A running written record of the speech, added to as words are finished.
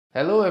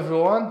Hello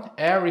everyone,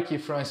 Eric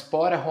from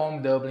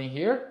Spotahome Dublin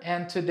here,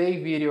 and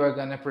today video I'm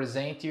gonna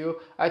present you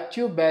a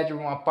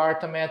 2-bedroom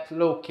apartment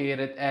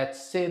located at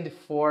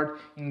Sandyford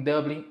in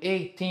Dublin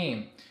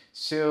 18.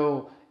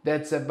 So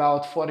that's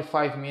about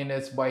 45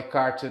 minutes by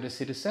car to the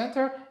city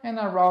center and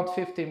around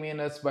 50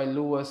 minutes by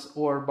Lewis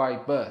or by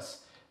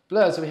bus.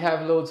 Plus, we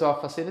have loads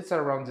of facilities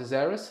around this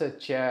area,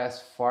 such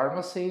as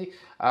pharmacy,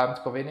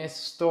 convenience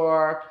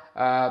store,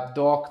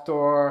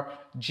 doctor,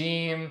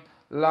 gym,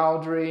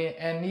 laundry,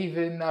 and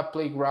even a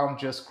playground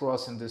just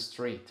crossing the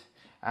street.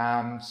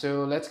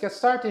 So let's get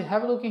started.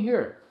 Have a look in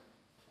here.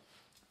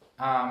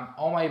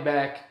 On my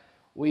back,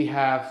 we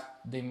have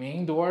the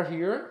main door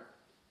here,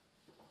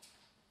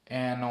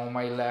 and on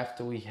my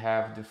left, we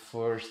have the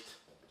first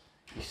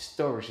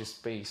storage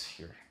space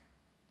here.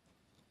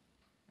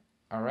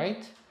 All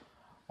right.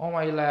 On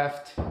my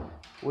left,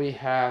 we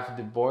have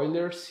the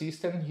boiler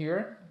system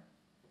here,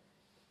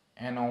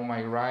 and on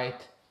my right,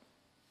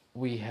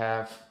 we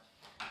have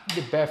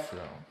the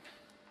bathroom.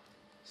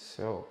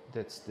 So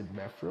that's the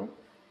bathroom.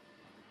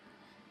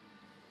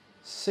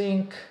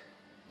 Sink,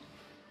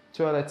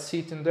 toilet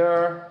seat in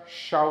there,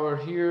 shower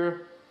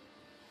here.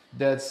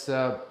 That's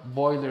a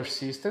boiler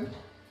system.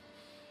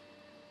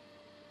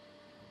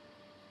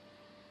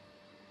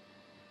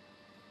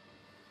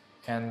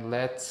 And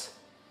let's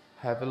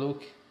have a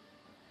look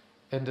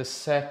in the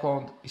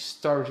second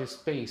storage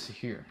space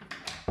here.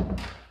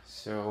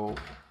 So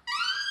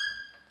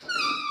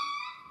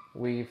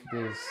with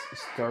this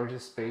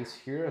storage space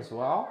here as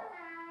well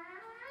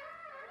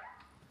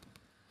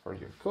for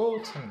your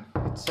coats and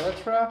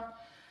etc.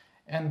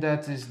 And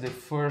that is the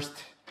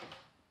first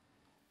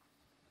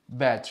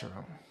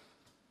bedroom.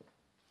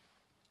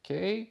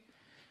 Okay,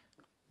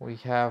 we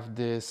have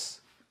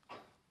this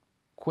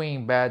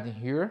queen bed in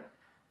here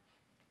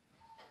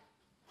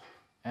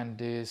and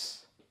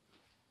this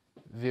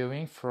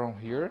viewing from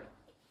here.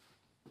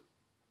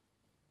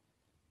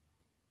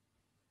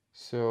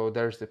 So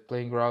there's the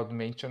playground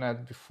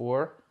mentioned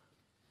before.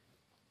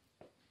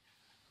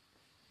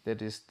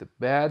 That is the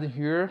bed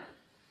here.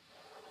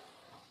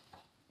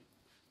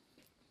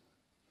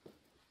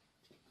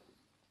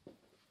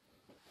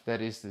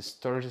 That is the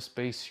storage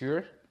space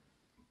here.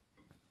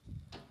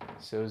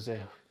 So it's a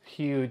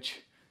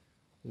huge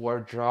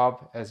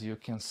wardrobe, as you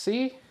can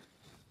see.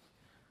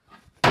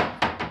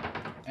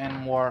 And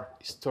more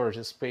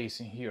storage space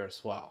in here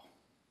as well.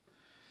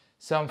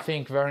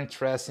 Something very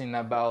interesting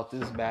about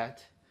this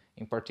bed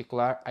in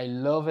particular, I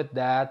love it,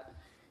 that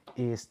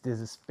is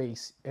this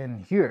space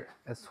in here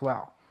as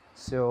well.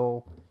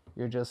 So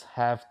you just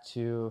have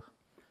to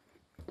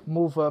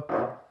move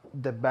up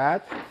the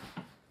bed,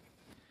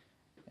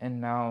 and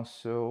now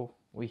so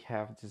we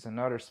have this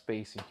another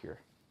space in here.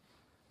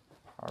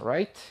 All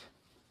right,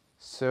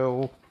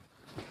 so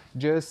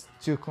just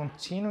to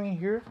continue in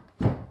here,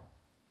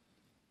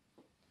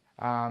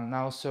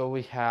 now so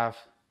we have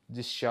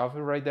this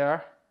shovel right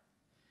there,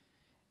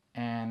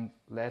 and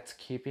let's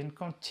keep in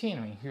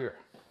continuing here.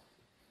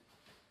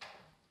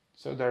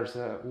 So there's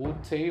a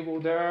wood table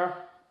there.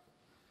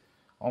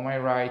 On my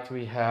right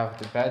we have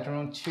the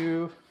bedroom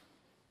too.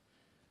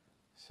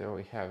 So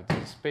we have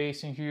this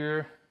space in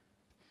here.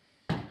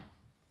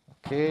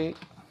 Okay,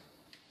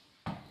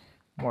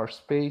 more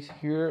space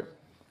here.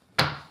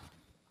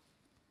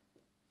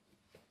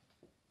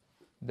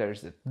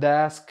 There's the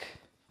desk,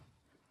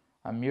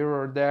 a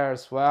mirror there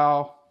as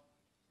well.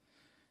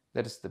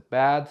 That is the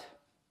bed.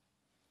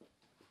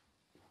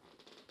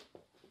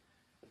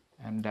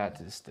 And that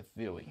is the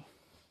viewing.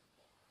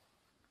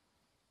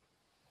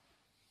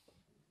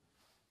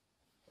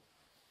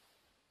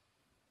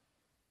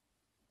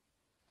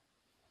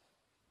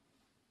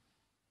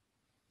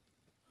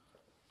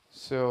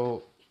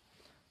 So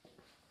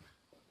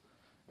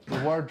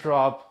the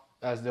wardrobe,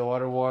 as the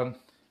other one,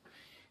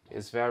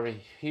 is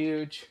very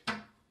huge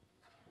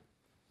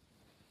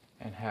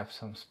and have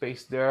some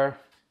space there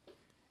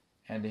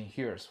and in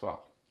here as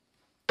well.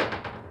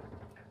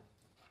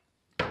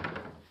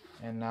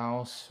 And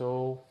now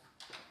so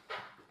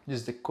this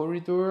is the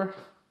corridor.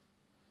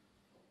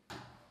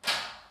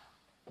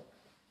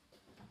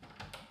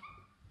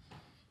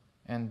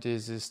 And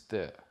this is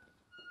the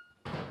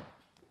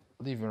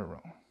living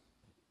room.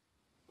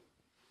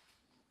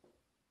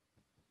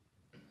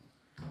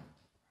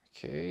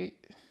 Okay,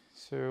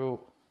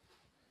 so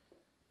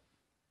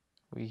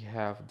we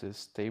have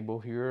this table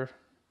here.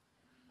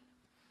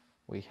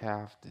 We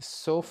have the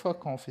sofa,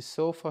 comfy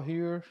sofa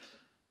here.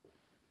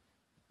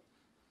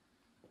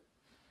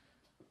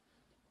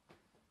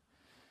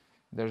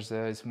 There's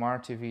a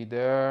smart TV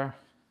there.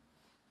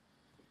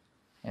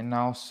 And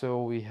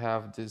also we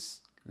have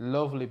this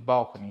lovely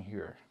balcony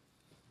here.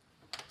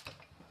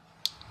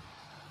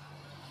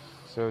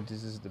 So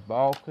this is the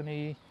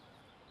balcony.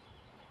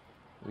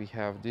 We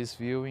have this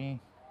viewing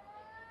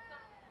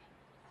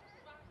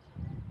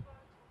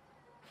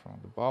from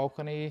the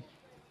balcony.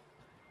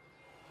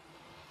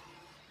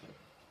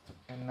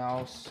 And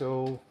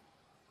also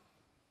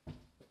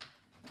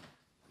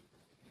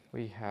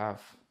we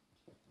have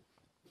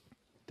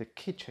the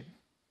kitchen.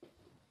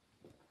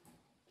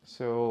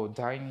 So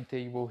dining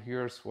table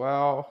here as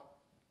well.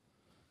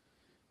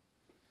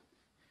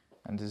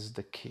 And this is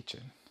the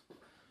kitchen.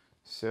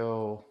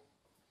 So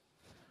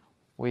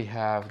we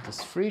have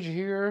this fridge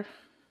here,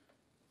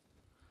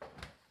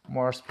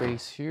 more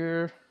space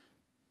here,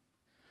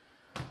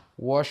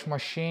 wash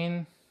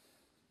machine.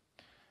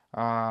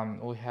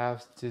 We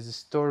have this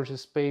storage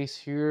space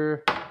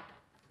here.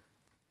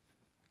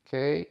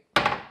 Okay,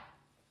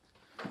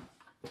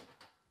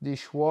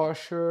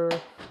 dishwasher,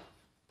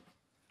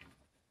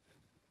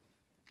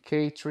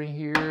 catering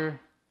here,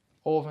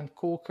 oven,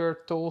 cooker,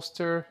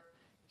 toaster,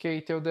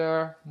 kettle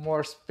there,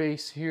 more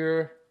space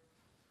here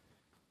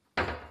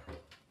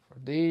for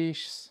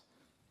dishes.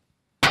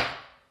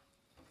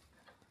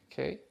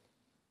 Okay,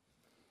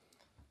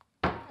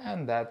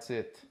 and that's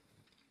it.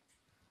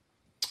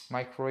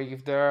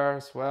 Microwave there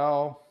as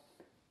well.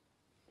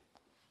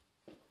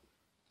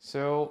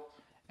 So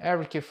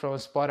Eric from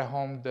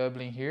Spotahome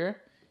Dublin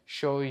here,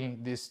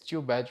 showing this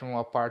 2-bedroom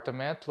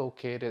apartment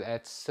located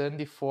at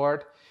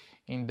Sandyford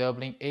in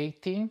Dublin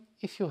 18.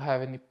 If you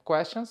have any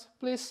questions,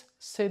 please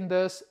send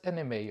us an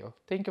email.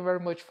 Thank you very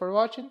much for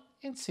watching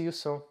and see you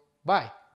soon. Bye!